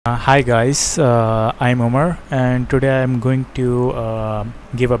Hi guys, I'm Omar and today I'm going to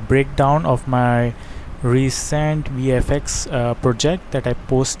give a breakdown of my recent VFX project that I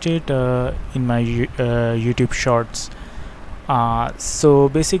posted in my YouTube shorts. So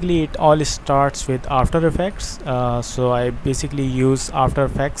basically it all starts with After Effects. So I basically use After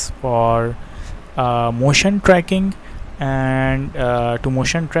Effects for motion tracking, and to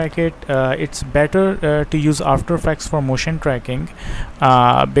motion track it, it's better to use After Effects for motion tracking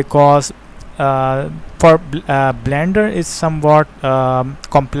because Blender is somewhat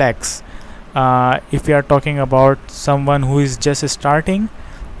complex. If we are talking about someone who is just starting,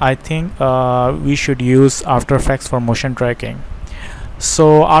 I think we should use After Effects for motion tracking.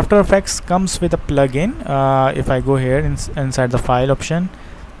 So After Effects comes with a plugin. If I go here inside the file option,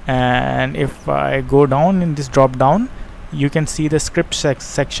 and if I go down in this drop down, you can see the script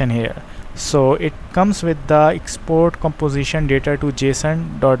section here. So it comes with the export composition data to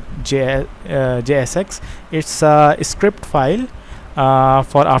JSX. It's a script file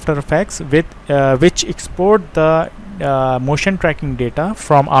for After Effects with which export the motion tracking data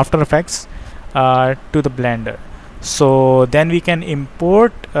from After Effects to the Blender. So then we can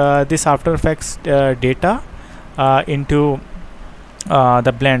import this After Effects data into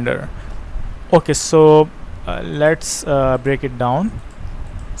the Blender. Okay, so let's break it down.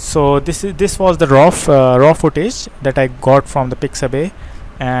 So this was the raw footage that I got from the Pixabay,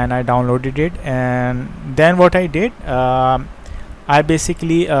 and I downloaded it. And then what I did, I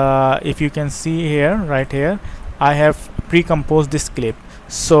basically, if you can see here, right here, I have pre-composed this clip.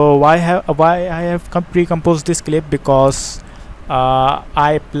 So why I have pre-composed this clip? Because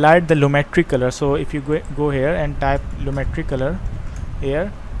I applied the lumetri color. So if you go here and type lumetri color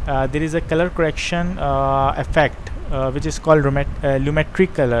here, there is a color correction effect which is called lumetri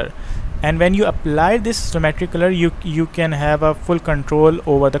color, and when you apply this lumetri color, you can have a full control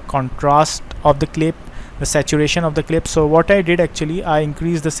over the contrast of the clip, the saturation of the clip. So what I did, actually, I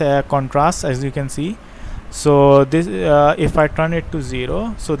increased the contrast, as you can see. So this if I turn it to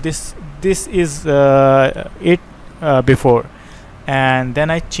 0, so this is it before, and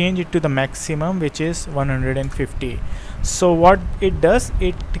then I change it to the maximum, which is 150. So what it does,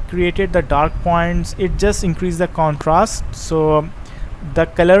 it created the dark points, it just increased the contrast, so the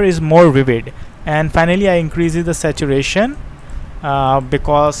color is more vivid. And finally I increased the saturation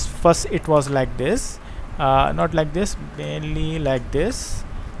because first it was like this, not like this, mainly like this,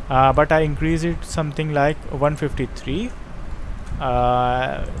 but I increased it something like 153.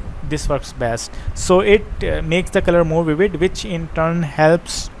 This works best. So it makes the color more vivid, which in turn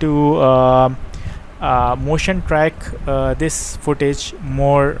helps to motion track this footage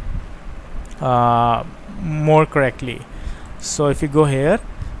more correctly. So if you go here,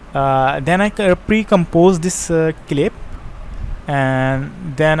 then I pre-compose this clip, and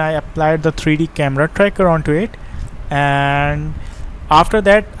then I applied the 3D camera tracker onto it. And after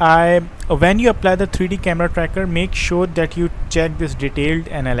that, when you apply the 3D camera tracker, make sure that you check this detailed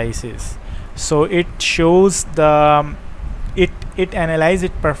analysis. So it shows the it analyzes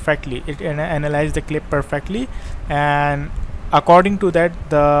it perfectly. It analyzes the clip perfectly, and according to that,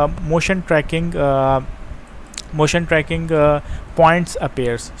 the motion tracking points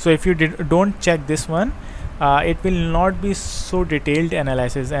appears. So if you don't check this one, it will not be so detailed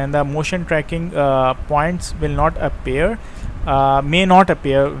analysis, and the motion tracking points will not appear, may not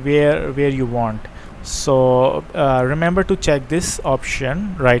appear where you want. So remember to check this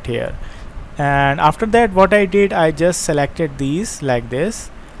option right here. And after that, what I did, I just selected these like this,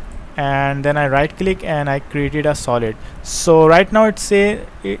 and then I right click and I created a solid. So right now it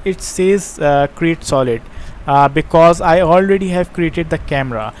says create solid because I already have created the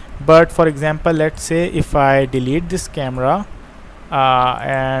camera. But for example, let's say if I delete this camera,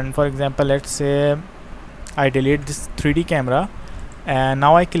 and for example, let's say I delete this 3D camera, and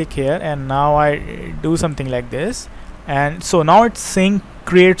now I click here, and now I do something like this, and so now it's saying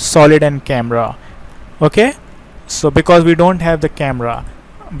create solid and camera. Okay, so because we don't have the camera,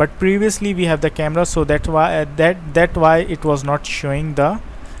 but previously we have the camera, so that's why that's why it was not showing the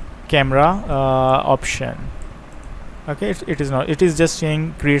camera option. Okay, it is not, it is just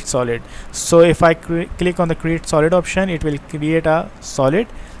saying create solid. So if I click on the create solid option, it will create a solid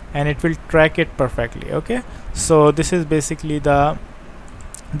and it will track it perfectly. Okay, so this is basically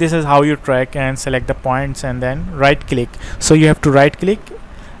this is how you track and select the points, and then right click. So you have to right click,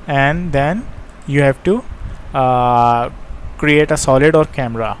 and then you have to create a solid or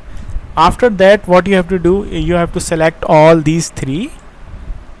camera. After that, what you have to do, you have to select all these three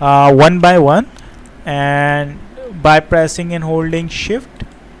one by one, and by pressing and holding shift,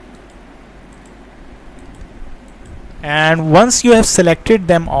 And once you have selected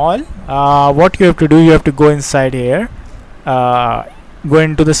them all, what you have to do, you have to go inside here, go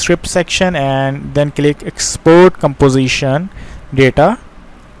into the script section and then click export composition data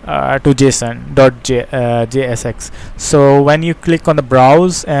to JSX. So when you click on the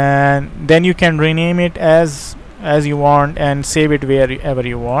browse, and then you can rename it as you want and save it wherever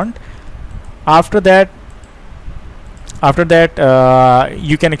you want. After that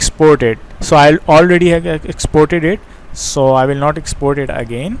you can export it. So I already have exported it, so I will not export it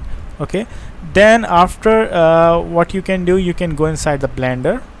again. Okay, then after what you can do, you can go inside the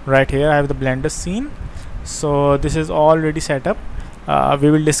Blender. Right here I have the Blender scene, so this is already set up.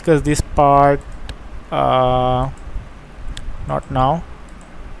 We will discuss this part not now.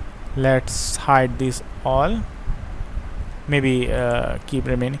 Let's hide these all, maybe keep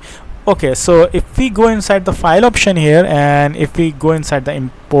remaining. Okay, so if we go inside the file option here, and if we go inside the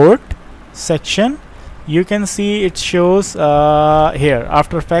import section, you can see it shows here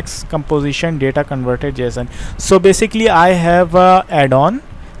After Effects composition data converted JSON. So basically I have a add-on.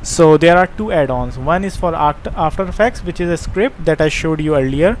 So there are two add-ons. One is for After Effects, which is a script that I showed you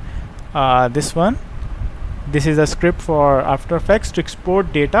earlier. This one, this is a script for After Effects to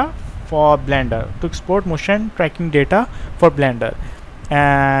export data for Blender, to export motion tracking data for Blender.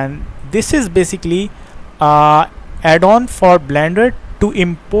 And this is basically add-on for Blender to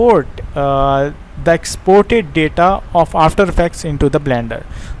import the exported data of After Effects into the Blender.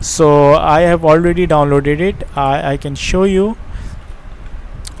 So I have already downloaded it. I can show you.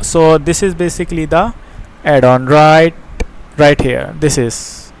 So this is basically the add-on right here. This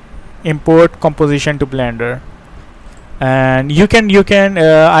is import composition to Blender, and you can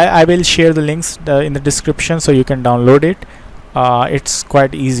I will share the links in the description, so you can download it. It's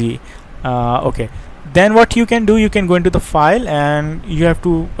quite easy. Okay, then what you can do, you can go into the file, and you have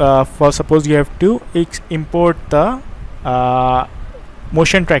to for suppose you have to import the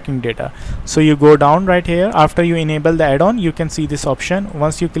motion tracking data. So you go down right here. After you enable the add-on, you can see this option.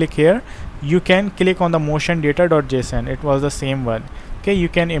 Once you click here, you can click on the motion data.json. It was the same one. Okay, you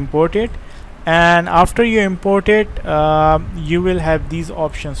can import it, and after you import it, you will have these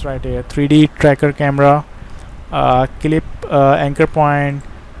options right here: 3D tracker camera, clip anchor point,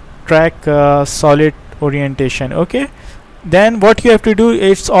 track solid orientation. Okay, then what you have to do,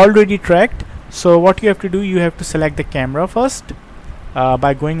 it's already tracked. So what you have to do, you have to select the camera first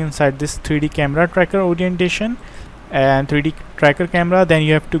by going inside this 3D camera tracker orientation and 3D tracker camera. Then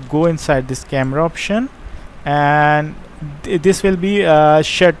you have to go inside this camera option, and this will be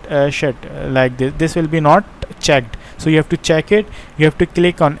shut like this. This will be not checked, so you have to check it. You have to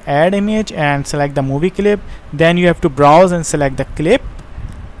click on add image and select the movie clip. Then you have to browse and select the clip,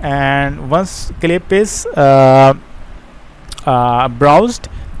 and once clip is browsed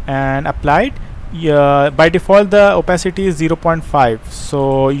and applied, by default the opacity is 0.5,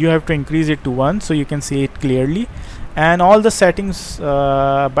 so you have to increase it to 1 so you can see it clearly, and all the settings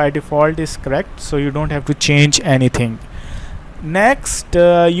by default is correct, so you don't have to change anything. Next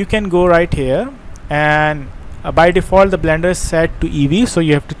you can go right here, and by default the Blender is set to EV, so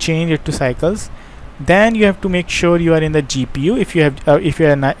you have to change it to cycles. Then you have to make sure you are in the GPU. If you have if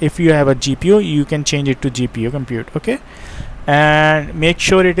you have a GPU, you can change it to GPU compute. Okay, and make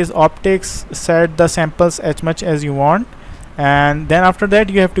sure it is optics. Set the samples as much as you want, and then after that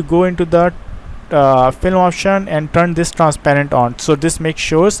you have to go into the film option and turn this transparent on. So this makes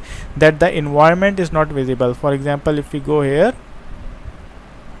sure that the environment is not visible. For example, if we go here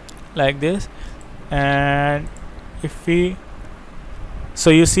like this, and if we, so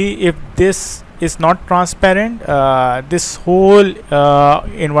you see, if this is not transparent, this whole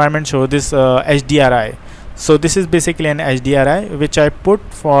environment show this HDRI. So this is basically an HDRI which I put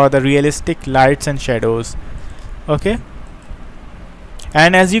for the realistic lights and shadows. Okay,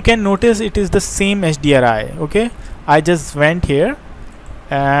 and as you can notice, it is the same HDRI. Okay, I just went here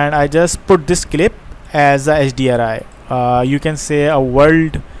and I just put this clip as a HDRI. You can say a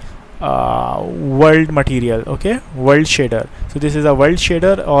world material. Okay, world shader. So this is a world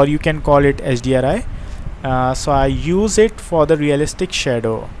shader, or you can call it HDRI. So I use it for the realistic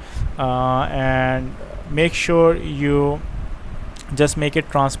shadow, and make sure you just make it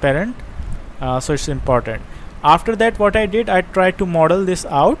transparent, so it's important. After that, what I did, I tried to model this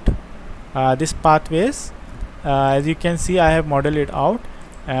out, this pathways. As you can see, I have modeled it out.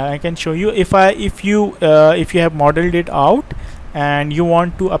 I can show you, if you have modeled it out and you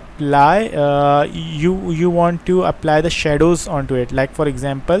want to apply you want to apply the shadows onto it. Like for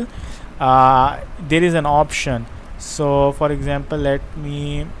example, there is an option. So for example, let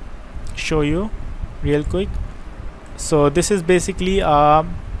me show you real quick. So this is basically a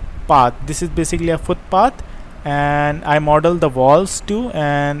path. This is basically a footpath, and I model the walls too,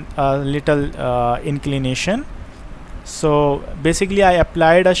 and a little inclination. So basically I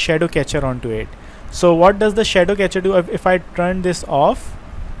applied a shadow catcher onto it. So what does the shadow catcher do? If I turn this off,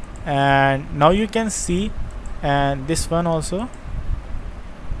 and now you can see, and this one also.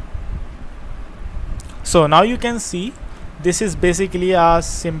 So now you can see this is basically a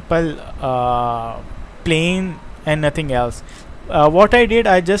simple plane and nothing else. What I did,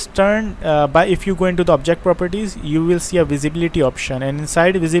 I just turned if you go into the object properties, you will see a visibility option, and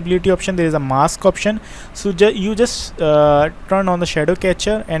inside visibility option there is a mask option. So you just turn on the shadow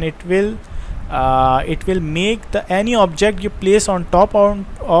catcher, and it will make any object you place on top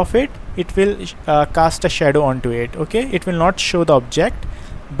of it, it will cast a shadow onto it. Okay, it will not show the object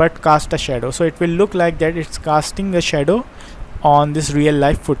but cast a shadow, so it will look like that it's casting the shadow on this real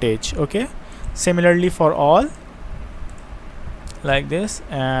life footage. Okay, similarly for all, like this,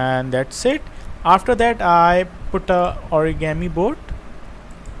 and that's it. After that I put a origami board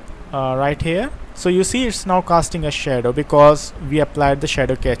right here. So you see it's now casting a shadow because we applied the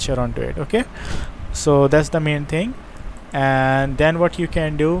shadow catcher onto it. Okay, so that's the main thing. And then what you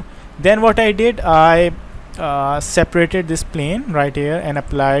can do, then what I did, I separated this plane right here and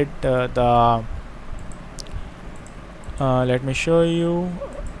applied let me show you,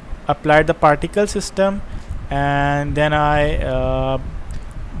 applied the particle system, and then I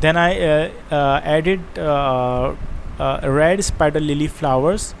added red spider lily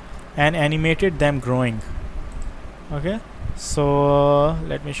flowers and animated them growing. Okay, so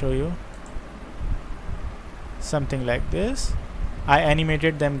let me show you something like this. I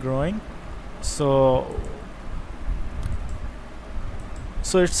animated them growing, so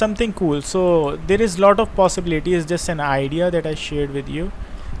it's something cool. So there is lot of possibilities, just an idea that I shared with you.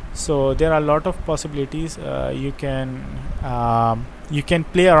 So there are a lot of possibilities. You can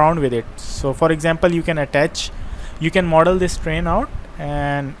play around with it. So for example, you can model this train out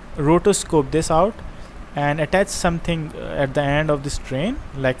and rotoscope this out and attach something at the end of this train,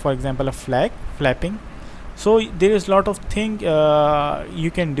 like for example a flag flapping. So there is lot of thing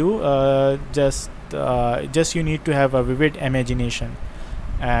you can do. Just you need to have a vivid imagination,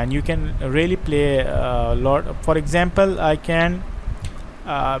 and you can really play a lot. For example, I can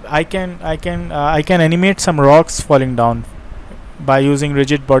animate some rocks falling down by using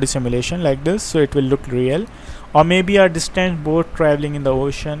rigid body simulation like this, so it will look real. Or maybe a distant boat traveling in the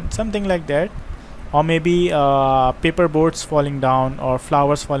ocean, something like that. Or maybe paper boats falling down or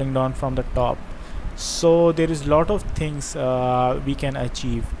flowers falling down from the top. So there is lot of things we can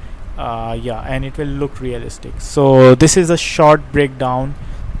achieve. Yeah, and it will look realistic. So this is a short breakdown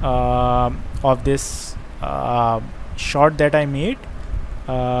of this short that I made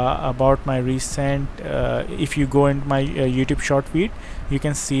about my recent if you go into my YouTube short feed, you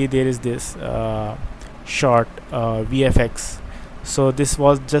can see there is this short VFX. So this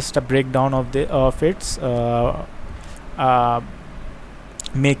was just a breakdown of its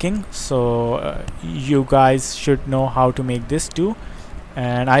making. So you guys should know how to make this too,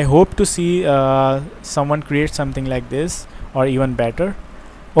 and I hope to see someone create something like this or even better.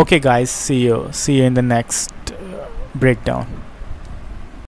 Okay guys, see you in the next breakdown.